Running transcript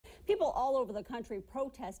People all over the country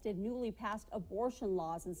protested newly passed abortion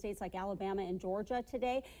laws in states like Alabama and Georgia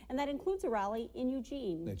today, and that includes a rally in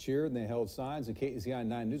Eugene. They cheered and they held signs, and KEZI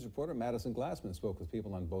 9 News reporter Madison Glassman spoke with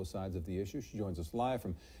people on both sides of the issue. She joins us live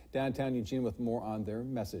from downtown Eugene with more on their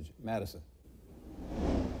message. Madison.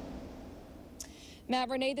 Matt,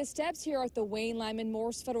 Renee, the steps here at the Wayne Lyman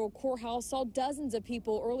Morse Federal Courthouse saw dozens of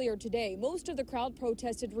people earlier today. Most of the crowd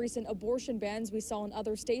protested recent abortion bans we saw in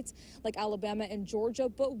other states like Alabama and Georgia,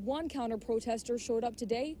 but one counter-protester showed up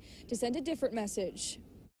today to send a different message.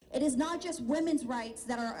 It is not just women's rights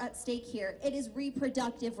that are at stake here, it is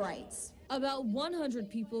reproductive rights. About 100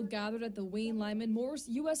 people gathered at the Wayne Lyman Morse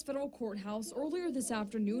U.S. Federal Courthouse earlier this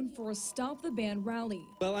afternoon for a Stop the Ban rally.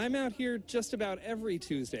 Well, I'm out here just about every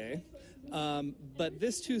Tuesday, but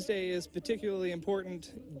this Tuesday is particularly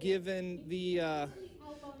important given the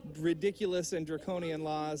ridiculous and draconian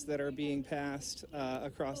laws that are being passed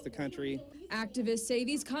across the country. Activists say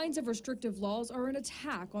these kinds of restrictive laws are an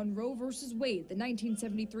attack on Roe v. Wade, the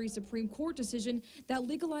 1973 Supreme Court decision that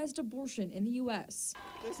legalized abortion in the U.S.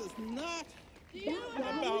 This is not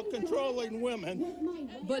about controlling women.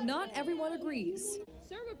 But not everyone agrees.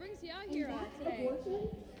 Sir, what brings you out here today?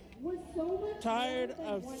 Tired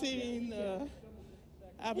of seeing,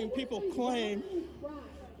 having people claim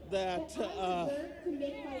that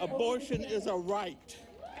abortion is a right.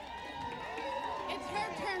 It's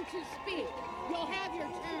her turn to speak. You'll have your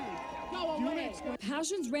turn. Go away.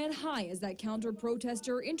 Passions ran high as that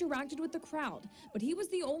counter-protester interacted with the crowd, but he was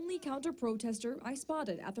the only counter-protester I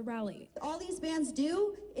spotted at the rally. All these bans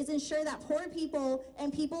do is ensure that poor people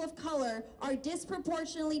and people of color are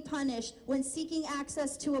disproportionately punished when seeking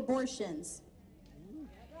access to abortions.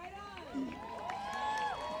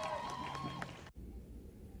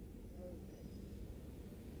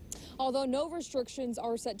 Although no restrictions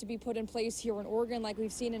are set to be put in place here in Oregon like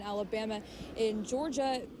we've seen in Alabama and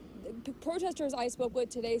Georgia, protesters I spoke with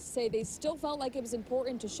today say they still felt like it was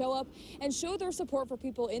important to show up and show their support for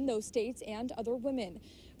people in those states and other women.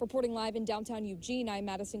 Reporting live in downtown Eugene, I'm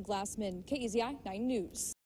Madison Glassman, KEZI 9 News.